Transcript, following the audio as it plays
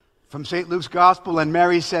From St. Luke's Gospel, and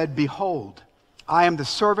Mary said, "Behold, I am the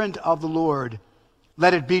servant of the Lord.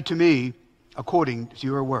 Let it be to me according to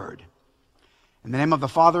your word." In the name of the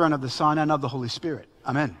Father, and of the Son, and of the Holy Spirit.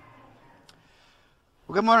 Amen.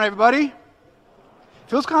 Well, good morning, everybody.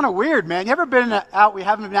 Feels kind of weird, man. You ever been out, we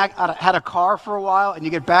haven't had a car for a while, and you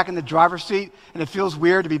get back in the driver's seat, and it feels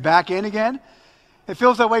weird to be back in again? It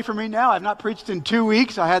feels that way for me now. I've not preached in 2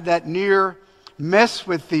 weeks. I had that near miss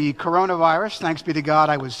with the coronavirus. Thanks be to God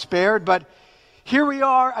I was spared. But here we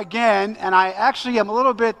are again, and I actually am a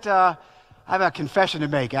little bit, I have a confession to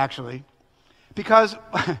make, actually. Because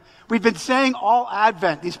we've been saying all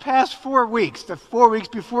Advent, these past 4 weeks, the 4 weeks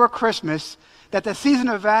before Christmas, that the season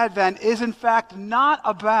of Advent is in fact not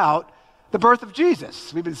about the birth of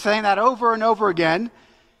Jesus. We've been saying that over and over again,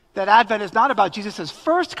 that Advent is not about Jesus'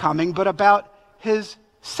 first coming, but about his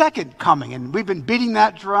second coming. And we've been beating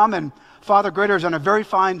that drum, and Father Gritter has done a very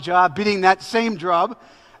fine job beating that same drum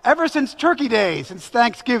ever since Turkey Day, since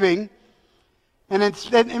Thanksgiving. And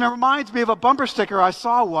it reminds me of a bumper sticker I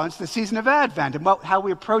saw once, the season of Advent, and how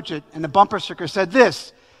we approach it. And the bumper sticker said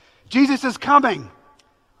this: "Jesus is coming.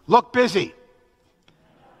 Look busy."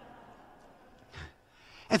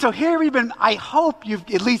 And so here we've been, I hope you've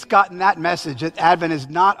at least gotten that message, that Advent is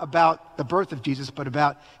not about the birth of Jesus, but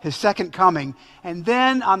about his second coming. And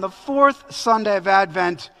then on the fourth Sunday of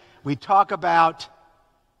Advent, we talk about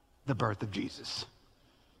the birth of Jesus.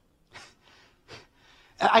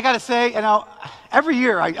 I got to say, every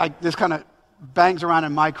year this kind of bangs around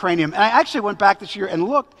in my cranium. And I actually went back this year and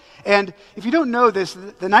looked. And if you don't know this,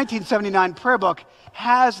 the 1979 prayer book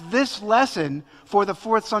has this lesson for the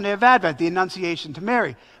fourth Sunday of Advent, the Annunciation to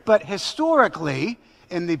Mary. But historically,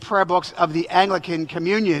 in the prayer books of the Anglican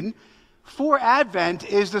Communion, for Advent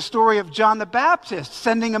is the story of John the Baptist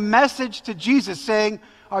sending a message to Jesus saying,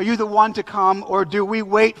 "Are you the one to come, or do we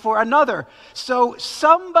wait for another?" So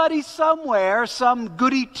somebody somewhere, some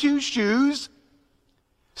goody two-shoes,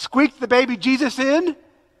 squeaked the baby Jesus in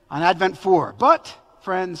on Advent 4. But,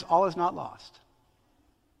 friends, all is not lost.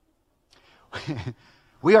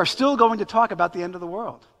 We are still going to talk about the end of the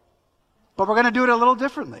world. But we're going to do it a little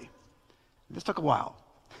differently. This took a while.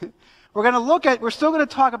 We're still going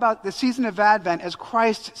to talk about the season of Advent as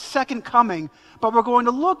Christ's second coming, but we're going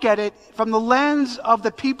to look at it from the lens of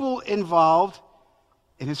the people involved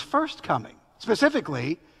in his first coming.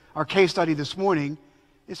 Specifically, our case study this morning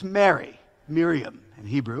is Mary, Miriam in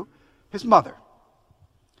Hebrew, his mother.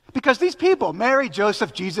 Because these people, Mary,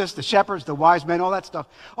 Joseph, Jesus, the shepherds, the wise men, all that stuff,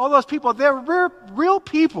 all those people, they're real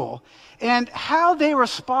people. And how they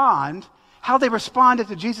responded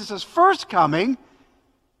to Jesus' first coming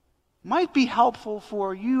might be helpful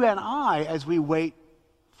for you and I as we wait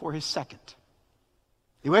for his second.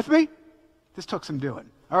 You with me? This took some doing.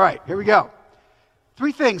 All right, here we go.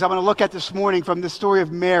 3 things I'm going to look at this morning from the story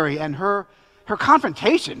of Mary and her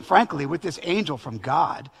confrontation, frankly, with this angel from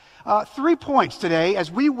God. 3 points today as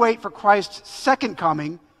we wait for Christ's second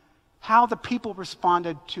coming, how the people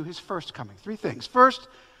responded to his first coming. 3 things. First,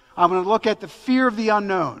 I'm going to look at the fear of the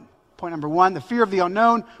unknown. Point number 1, the fear of the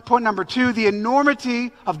unknown. Point number 2, the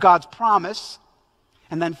enormity of God's promise.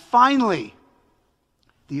 And then finally,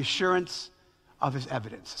 the assurance of his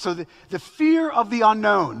evidence. So the fear of the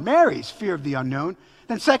unknown, Mary's fear of the unknown.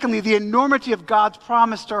 Then secondly, the enormity of God's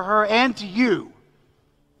promise to her and to you.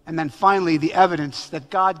 And then finally, the evidence that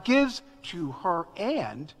God gives to her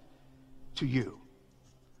and to you.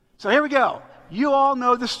 So here we go. You all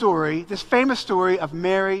know the story, this famous story of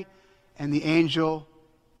Mary and the angel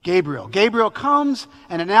Gabriel. Gabriel comes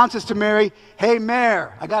and announces to Mary, "Hey, Mary,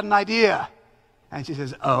 I got an idea." And she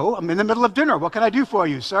says, "Oh, I'm in the middle of dinner. What can I do for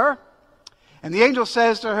you, sir?" And the angel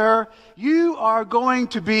says to her, "You are going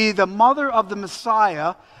to be the mother of the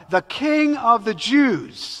Messiah, the King of the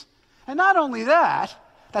Jews." And not only that,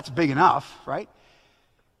 that's big enough, right?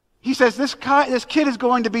 He says this kid is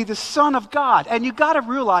going to be the Son of God. And you got to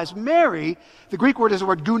realize Mary, the Greek word is the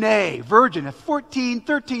word gune, virgin, a 14,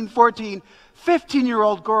 13, 14,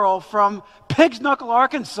 15-year-old girl from Pig's Knuckle,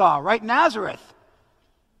 Arkansas, right? Nazareth.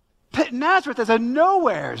 Nazareth is a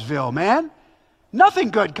nowheresville, man.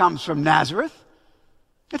 Nothing good comes from Nazareth.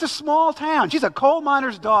 It's a small town. She's a coal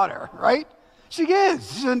miner's daughter, right? She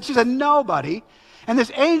is. She's a nobody. And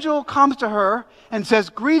this angel comes to her and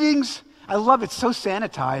says, "Greetings." I love it. So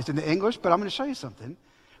sanitized in the English, but I'm going to show you something.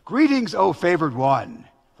 "Greetings, O favored one.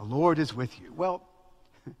 The Lord is with you." Well,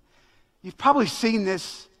 you've probably seen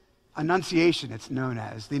this Annunciation, it's known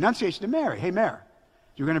as. The Annunciation to Mary. "Hey, Mary,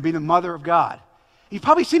 you're going to be the mother of God." You've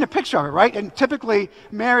probably seen a picture of it, right? And typically,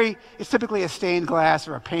 Mary is typically a stained glass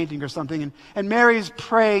or a painting or something. And Mary's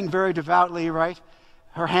praying very devoutly, right?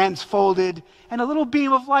 her hands folded, and a little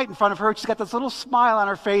beam of light in front of her. She's got this little smile on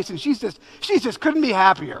her face, and she just couldn't be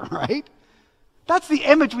happier, right? That's the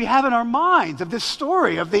image we have in our minds of this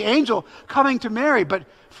story of the angel coming to Mary. But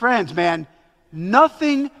friends, man,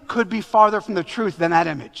 nothing could be farther from the truth than that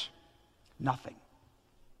image. Nothing.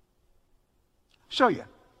 Show you.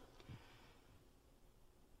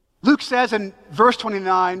 Luke says in verse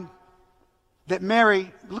 29 that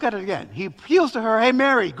Mary, look at it again. He appeals to her, hey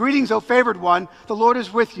Mary, greetings, O favored one, the Lord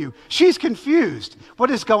is with you. She's confused.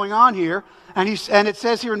 What is going on here? And it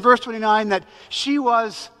says here in verse 29 that she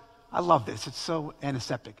was, I love this, it's so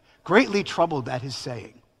antiseptic, greatly troubled at his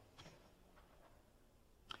saying.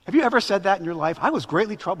 Have you ever said that in your life? I was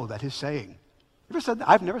greatly troubled at his saying. You ever said that?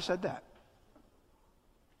 I've never said that.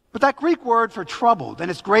 But that Greek word for troubled,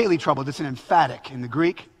 and it's greatly troubled, it's an emphatic in the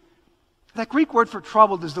Greek. That Greek word for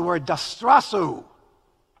troubled is the word distrasso,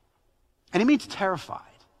 and it means terrified.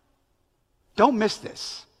 Don't miss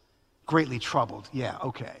this. Greatly troubled. Yeah,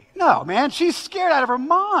 okay. No, man, she's scared out of her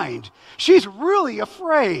mind. She's really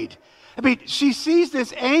afraid. I mean, she sees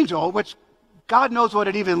this angel, which God knows what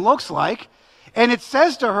it even looks like, and it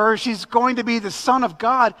says to her she's going to be the Son of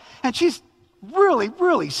God, and she's really,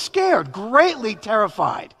 really scared, greatly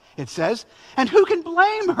terrified, it says. And who can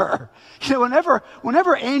blame her? You know,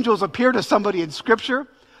 whenever angels appear to somebody in Scripture,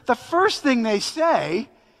 the first thing they say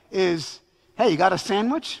is, hey, you got a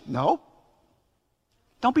sandwich? No.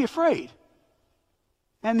 Don't be afraid.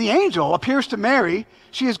 And the angel appears to Mary.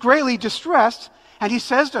 She is greatly distressed, and he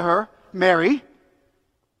says to her, Mary,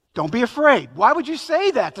 don't be afraid. Why would you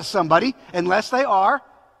say that to somebody unless they are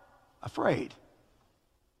afraid?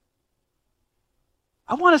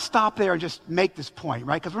 I want to stop there and just make this point,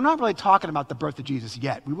 right? Because we're not really talking about the birth of Jesus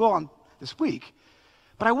yet. We will on this week.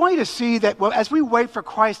 But I want you to see that as we wait for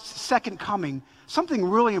Christ's second coming, something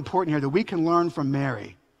really important here that we can learn from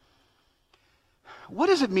Mary. What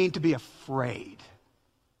does it mean to be afraid?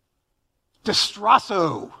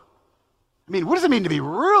 Distrasso. I mean, what does it mean to be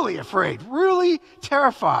really afraid, really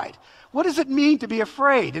terrified? What does it mean to be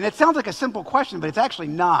afraid? And it sounds like a simple question, but it's actually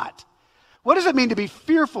not. What does it mean to be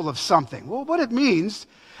fearful of something? Well, what it means,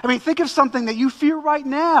 I mean, think of something that you fear right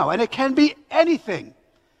now, and it can be anything.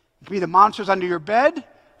 It can be the monsters under your bed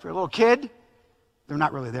for a little kid. They're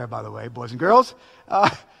not really there, by the way, boys and girls.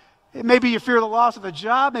 Maybe you fear the loss of a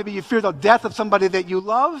job. Maybe you fear the death of somebody that you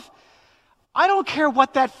love. I don't care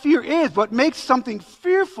what that fear is. What makes something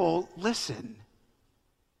fearful, listen,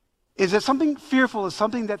 is that something fearful is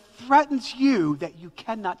something that threatens you that you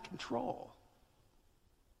cannot control.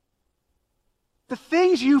 The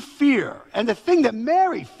things you fear, and the thing that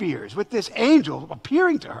Mary fears with this angel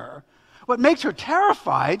appearing to her, what makes her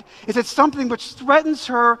terrified is it's something which threatens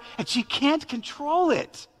her and she can't control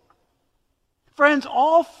it. Friends,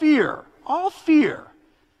 all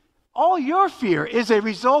your fear is a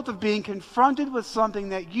result of being confronted with something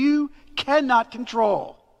that you cannot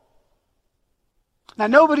control. Now,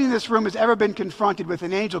 nobody in this room has ever been confronted with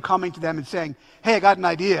an angel coming to them and saying, hey, I got an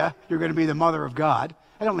idea, you're going to be the mother of God.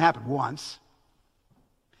 That only happened once.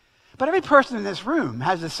 But every person in this room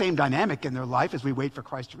has the same dynamic in their life as we wait for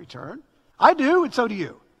Christ to return. I do, and so do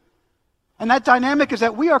you. And that dynamic is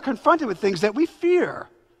that we are confronted with things that we fear.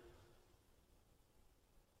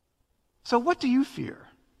 So what do you fear?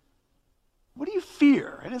 What do you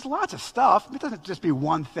fear? And there's lots of stuff. It doesn't just be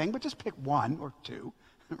one thing, but just pick one or two,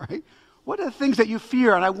 right? What are the things that you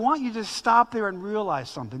fear? And I want you to stop there and realize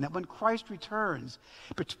something, that when Christ returns,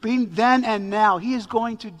 between then and now, he is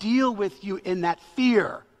going to deal with you in that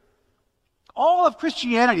fear. All of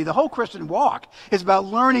Christianity, the whole Christian walk, is about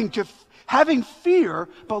having fear,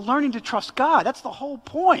 but learning to trust God. That's the whole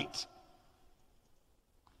point.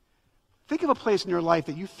 Think of a place in your life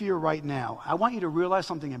that you fear right now. I want you to realize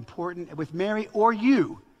something important with Mary or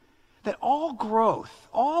you, that all growth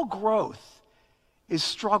is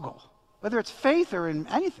struggle, whether it's faith or in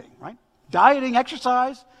anything, right? Dieting,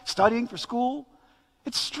 exercise, studying for school,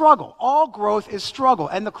 it's struggle. All growth is struggle,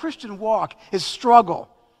 and the Christian walk is struggle.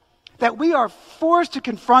 That we are forced to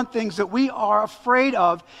confront things that we are afraid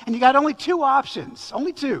of, and you got only two options,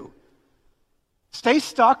 only two. Stay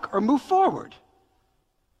stuck or move forward.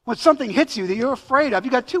 When something hits you that you're afraid of, you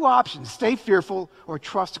got two options, stay fearful or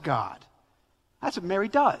trust God. That's what Mary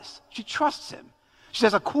does. She trusts him. She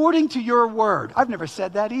says, according to your word. I've never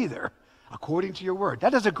said that either. According to your word.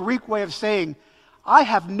 That is a Greek way of saying, I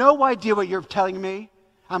have no idea what you're telling me.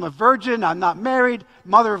 I'm a virgin, I'm not married,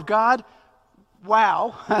 mother of God.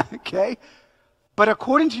 Wow, okay. But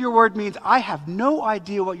according to your word means I have no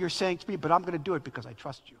idea what you're saying to me, but I'm going to do it because I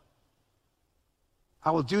trust you. I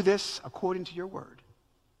will do this according to your word.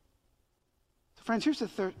 So friends, here's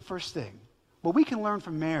the first thing. What we can learn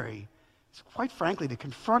from Mary is quite frankly to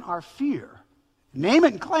confront our fear. Name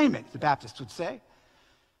it and claim it, the Baptists would say.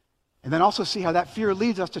 And then also see how that fear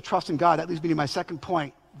leads us to trust in God. That leads me to my second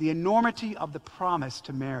point, the enormity of the promise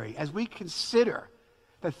to Mary. As we consider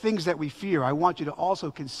the things that we fear, I want you to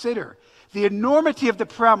also consider the enormity of the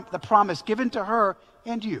promise given to her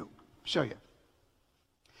and you. I'll show you.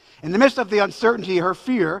 In the midst of the uncertainty, her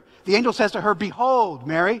fear, the angel says to her, "Behold,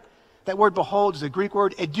 Mary." That word behold is a Greek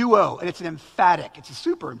word, eduo, and it's an emphatic. It's a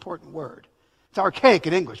super important word. It's archaic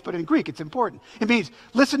in English, but in Greek it's important. It means,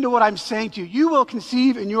 listen to what I'm saying to you. You will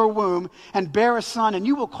conceive in your womb and bear a son, and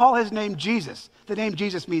you will call his name Jesus. The name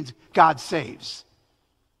Jesus means God saves.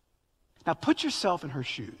 Now put yourself in her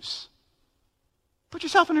shoes. Put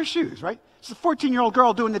yourself in her shoes, right? It's a 14-year-old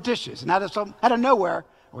girl doing the dishes, and out of nowhere,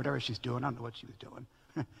 or whatever she's doing, I don't know what she was doing,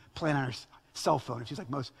 playing on her cell phone. She's like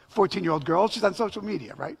most 14-year-old girls. She's on social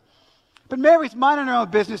media, right? But Mary's minding her own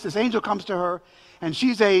business. This angel comes to her, and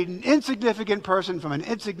she's an insignificant person from an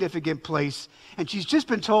insignificant place, and she's just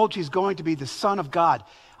been told she's going to be the Son of God.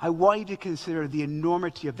 I want you to consider the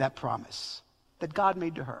enormity of that promise that God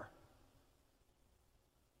made to her.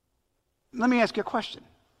 Let me ask you a question.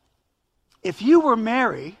 If you were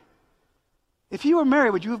Mary, would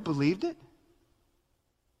you have believed it?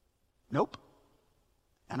 Nope.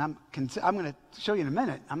 And I'm going to show you in a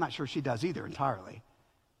minute. I'm not sure she does either entirely.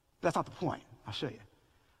 That's not the point. I'll show you.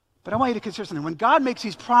 But I want you to consider something. When God makes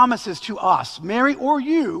these promises to us, Mary or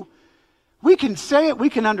you, we can say it, we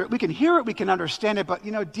can hear it, we can understand it, but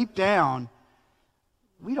deep down,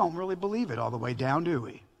 we don't really believe it all the way down, do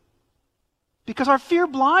we? Because our fear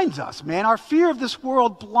blinds us, man. Our fear of this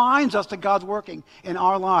world blinds us to God's working in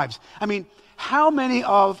our lives. I mean, how many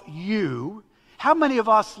of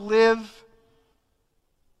us live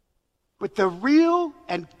with the real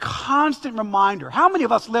and constant reminder? How many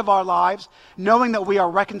of us live our lives knowing that we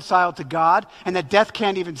are reconciled to God and that death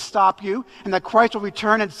can't even stop you and that Christ will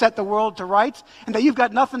return and set the world to rights and that you've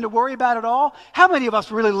got nothing to worry about at all? How many of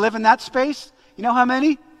us really live in that space? You know how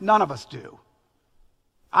many? None of us do.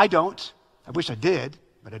 I don't. I wish I did,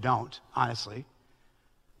 but I don't, honestly.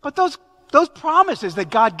 But those promises that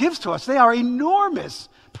God gives to us, they are enormous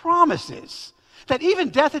promises. That even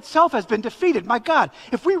death itself has been defeated. My God,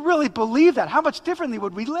 if we really believe that, how much differently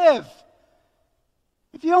would we live?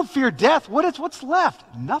 If you don't fear death, what's left?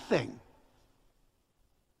 Nothing.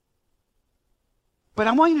 But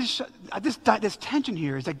I want you to show, this tension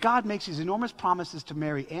here is that God makes these enormous promises to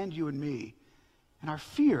Mary and you and me. And our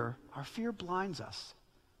fear blinds us.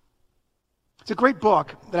 It's a great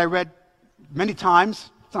book that I read many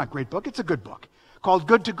times. It's not a great book, it's a good book, called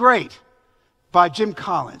Good to Great by Jim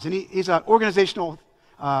Collins. And he's an organizational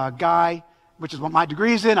guy, which is what my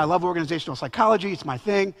degree is in. I love organizational psychology. It's my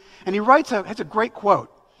thing. And he writes it's a great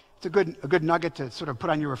quote. It's a good nugget to sort of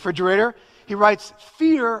put on your refrigerator. He writes,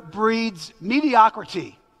 "Fear breeds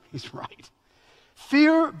mediocrity." He's right.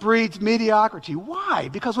 Fear breeds mediocrity. Why?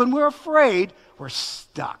 Because when we're afraid, we're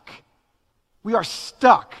stuck. We are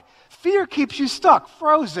stuck. Fear keeps you stuck,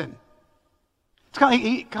 frozen. It's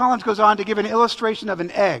Collins goes on to give an illustration of an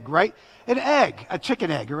egg, right? An egg, a chicken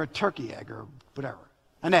egg or a turkey egg or whatever,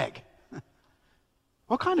 an egg.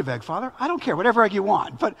 What kind of egg, Father? I don't care, whatever egg you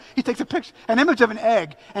want. But he takes an image of an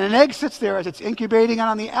egg, and an egg sits there as it's incubating, and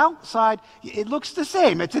on the outside, it looks the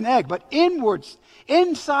same. It's an egg, but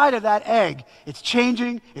inside of that egg, it's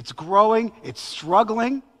changing, it's growing, it's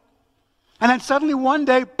struggling. And then suddenly one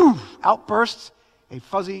day, poof, out bursts a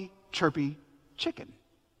fuzzy, chirpy chicken,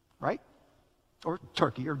 right? Or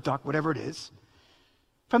turkey or duck, whatever it is.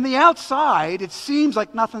 From the outside, it seems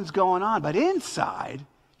like nothing's going on, but inside,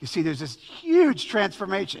 you see there's this huge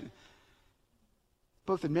transformation,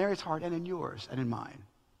 both in Mary's heart and in yours and in mine.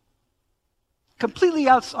 Completely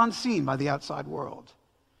unseen by the outside world.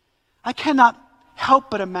 I cannot help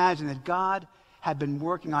but imagine that God had been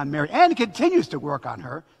working on Mary and continues to work on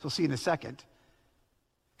her, as we'll see in a second.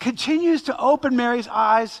 Continues to open Mary's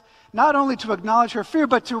eyes, not only to acknowledge her fear,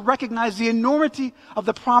 but to recognize the enormity of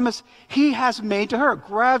the promise he has made to her,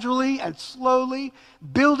 gradually and slowly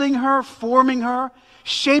building her, forming her,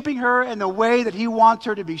 shaping her in the way that he wants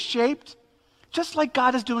her to be shaped, just like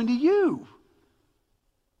God is doing to you.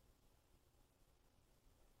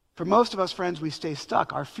 For most of us, friends, we stay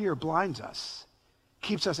stuck. Our fear blinds us,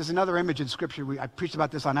 keeps us. There's another image in Scripture. I preached about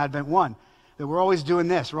this on Advent 1, that we're always doing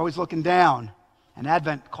this. We're always looking down. And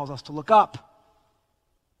Advent calls us to look up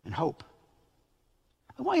and hope.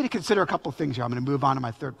 I want you to consider a couple of things here. I'm going to move on to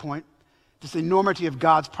my third point. This enormity of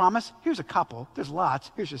God's promise. Here's a couple. There's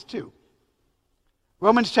lots. Here's just two.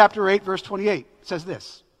 Romans chapter 8, verse 28 says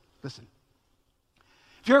this. Listen.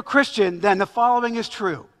 If you're a Christian, then the following is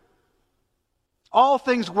true. All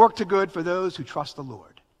things work to good for those who trust the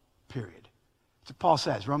Lord. Period. That's what Paul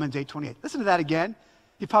says, Romans 8:28. Listen to that again.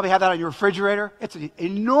 You probably have that on your refrigerator. It's an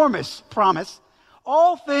enormous promise.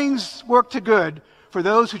 All things work to good for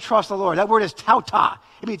those who trust the Lord. That word is tauta.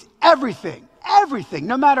 It means everything, everything,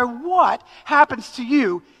 no matter what happens to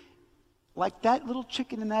you, like that little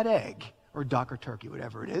chicken and that egg, or duck or turkey,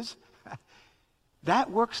 whatever it is,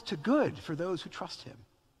 that works to good for those who trust him.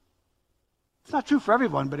 It's not true for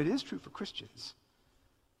everyone, but it is true for Christians.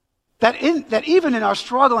 That even in our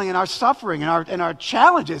struggling and our suffering and our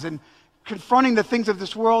challenges and confronting the things of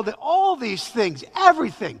this world, that all these things,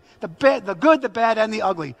 everything, the good, the bad, and the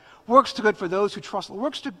ugly, works to good for those who trust,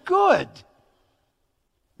 works to good.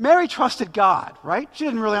 Mary trusted God, right? She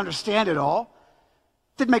didn't really understand it all.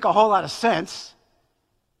 Didn't make a whole lot of sense.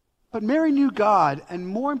 But Mary knew God, and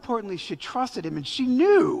more importantly, she trusted him, and she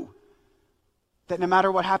knew that no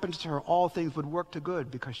matter what happens to her, all things would work to good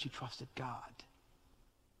because she trusted God.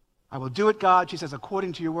 I will do it, God. She says,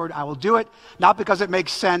 according to your word, I will do it, not because it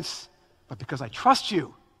makes sense, but because I trust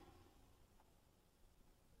you.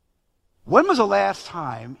 When was the last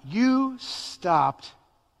time you stopped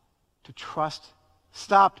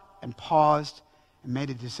and paused and made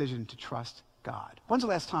a decision to trust God? When's the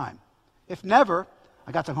last time? If never,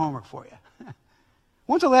 I got some homework for you.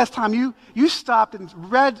 When's the last time you stopped and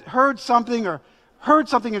heard something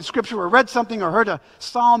in Scripture, or read something, or heard a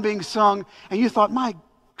psalm being sung, and you thought, my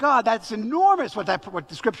God, that's enormous what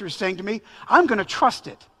the Scripture is saying to me. I'm going to trust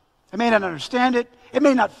it. I may not understand it. It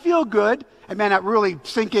may not feel good. It may not really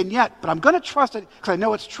sink in yet, but I'm going to trust it because I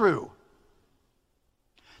know it's true.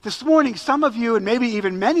 This morning, some of you, and maybe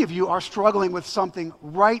even many of you, are struggling with something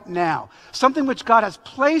right now. Something which God has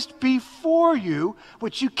placed before you,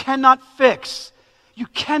 which you cannot fix. You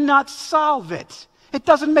cannot solve it. It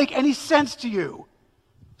doesn't make any sense to you.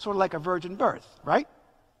 Sort of like a virgin birth, right?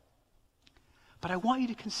 But I want you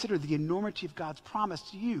to consider the enormity of God's promise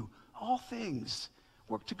to you. All things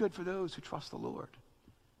work to good for those who trust the Lord.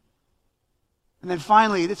 And then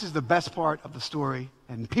finally, this is the best part of the story,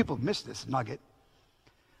 and people miss this nugget.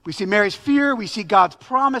 We see Mary's fear, we see God's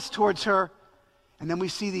promise towards her, and then we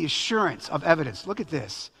see the assurance of evidence. Look at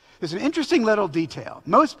this. There's an interesting little detail.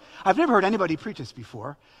 I've never heard anybody preach this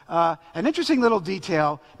before. An interesting little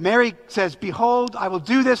detail. Mary says, behold, I will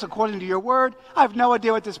do this according to your word. I have no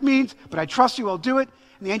idea what this means, but I trust you, I'll do it.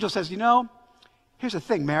 And the angel says, here's the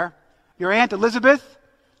thing, Mary. Your Aunt Elizabeth,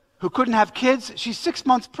 who couldn't have kids, she's 6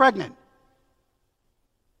 months pregnant.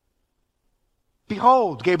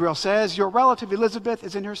 Behold, Gabriel says, your relative Elizabeth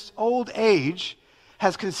is in her old age,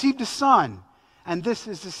 has conceived a son, and this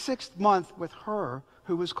is the 6th month with her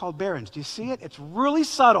who was called barren. Do you see it? It's really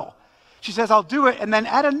subtle. She says, I'll do it, and then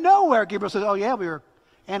out of nowhere, Gabriel says, oh yeah,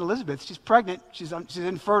 Aunt Elizabeth, she's pregnant, she's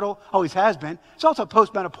infertile, always has been. It's also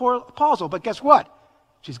postmenopausal, but guess what?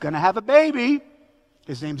 She's going to have a baby.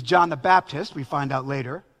 His name's John the Baptist, we find out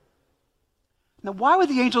later. Now, why would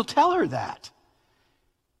the angel tell her that?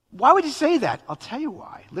 Why would he say that? I'll tell you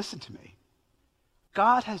why. Listen to me.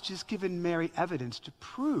 God has just given Mary evidence to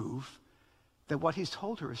prove that what he's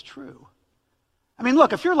told her is true. I mean,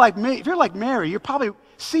 look, if you're like me, if you're like Mary, you're probably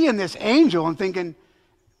seeing this angel and thinking,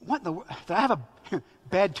 did I have a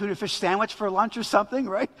bad tuna fish sandwich for lunch or something,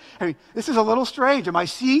 right? I mean, this is a little strange. Am I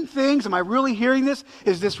seeing things? Am I really hearing this?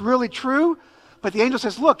 Is this really true? But the angel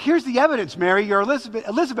says, look, here's the evidence, Mary. Your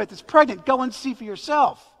Elizabeth is pregnant. Go and see for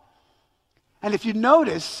yourself. And if you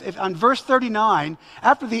notice, on verse 39,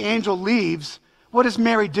 after the angel leaves, what does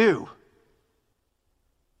Mary do?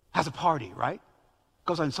 Has a party, right?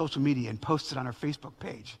 Goes on social media and posts it on her Facebook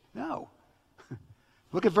page. No.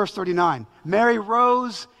 Look at verse 39. Mary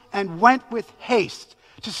rose and went with haste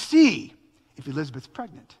to see if Elizabeth's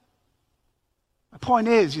pregnant. My point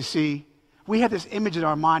is, you see, we have this image in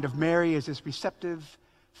our mind of Mary as this receptive,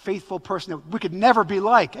 faithful person that we could never be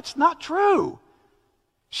like. It's not true.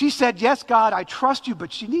 She said, yes, God, I trust you,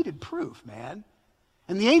 but she needed proof, man.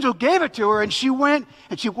 And the angel gave it to her, and she went,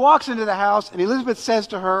 and she walks into the house, and Elizabeth says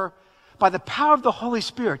to her, by the power of the Holy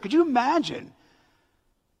Spirit, could you imagine?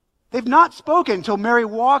 They've not spoken until Mary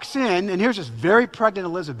walks in, and here's this very pregnant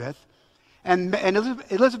Elizabeth, and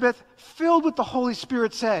Elizabeth, filled with the Holy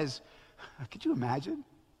Spirit, says, could you imagine?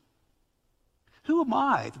 Who am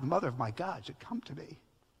I that the mother of my God should come to me?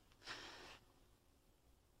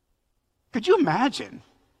 Could you imagine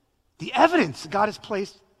the evidence God has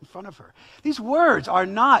placed in front of her? These words are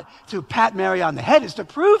not to pat Mary on the head. It's to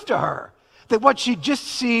prove to her that what she'd just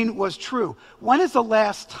seen was true. When is the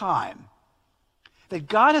last time that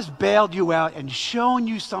God has bailed you out and shown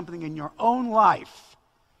you something in your own life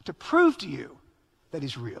to prove to you that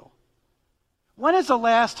he's real? When is the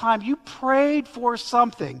last time you prayed for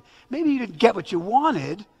something? Maybe you didn't get what you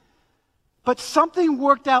wanted, But something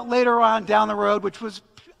worked out later on down the road which was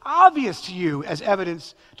obvious to you as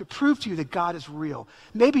evidence to prove to you that God is real.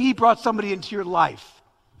 Maybe he brought somebody into your life.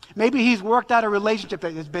 Maybe he's worked out a relationship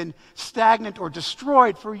that has been stagnant or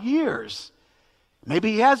destroyed for years.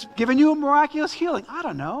 Maybe he has given you a miraculous healing. I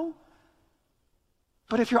don't know.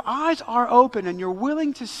 But if your eyes are open and you're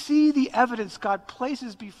willing to see the evidence God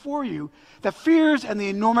places before you, the fears and the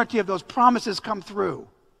enormity of those promises come through.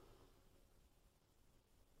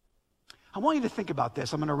 I want you to think about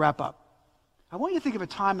this. I'm going to wrap up. I want you to think of a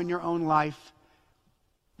time in your own life,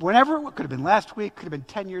 whenever, it could have been last week, could have been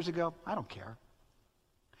 10 years ago, I don't care.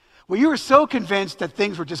 Well, you were so convinced that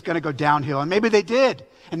things were just going to go downhill, and maybe they did,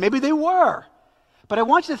 and maybe they were. But I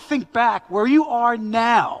want you to think back where you are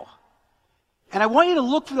now. And I want you to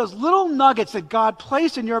look for those little nuggets that God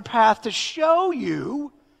placed in your path to show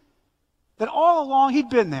you that all along he'd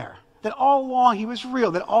been there, that all along he was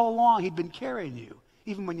real, that all along he'd been carrying you,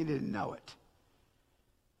 even when you didn't know it.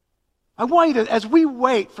 I want you to, as we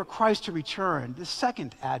wait for Christ to return, the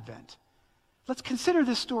second advent, let's consider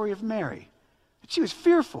this story of Mary. She was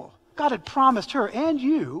fearful. God had promised her and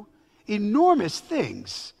you enormous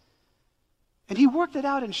things. And he worked it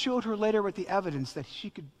out and showed her later with the evidence that he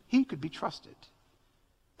could be trusted,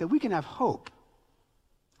 that we can have hope.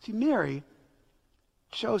 See, Mary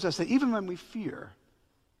shows us that even when we fear,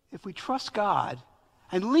 if we trust God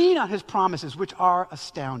and lean on his promises, which are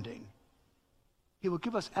astounding, he will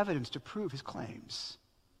give us evidence to prove his claims.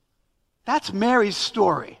 That's Mary's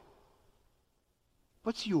story.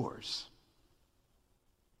 What's yours?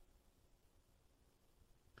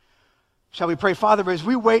 Shall we pray? Father, as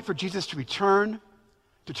we wait for Jesus to return,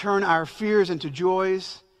 to turn our fears into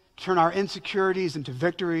joys, to turn our insecurities into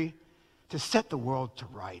victory, to set the world to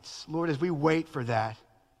rights. Lord, as we wait for that,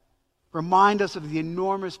 remind us of the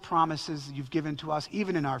enormous promises that you've given to us,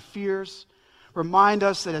 even in our fears. Remind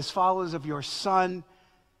us that as followers of your Son,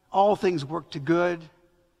 all things work to good,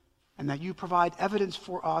 and that you provide evidence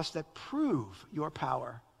for us that prove your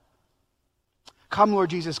power. Come, Lord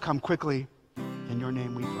Jesus, come quickly. In your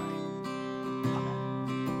name we pray.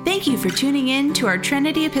 Thank you for tuning in to our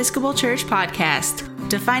Trinity Episcopal Church podcast.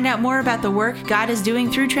 To find out more about the work God is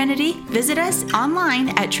doing through Trinity, visit us online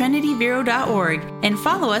at trinityvero.org and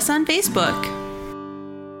follow us on Facebook.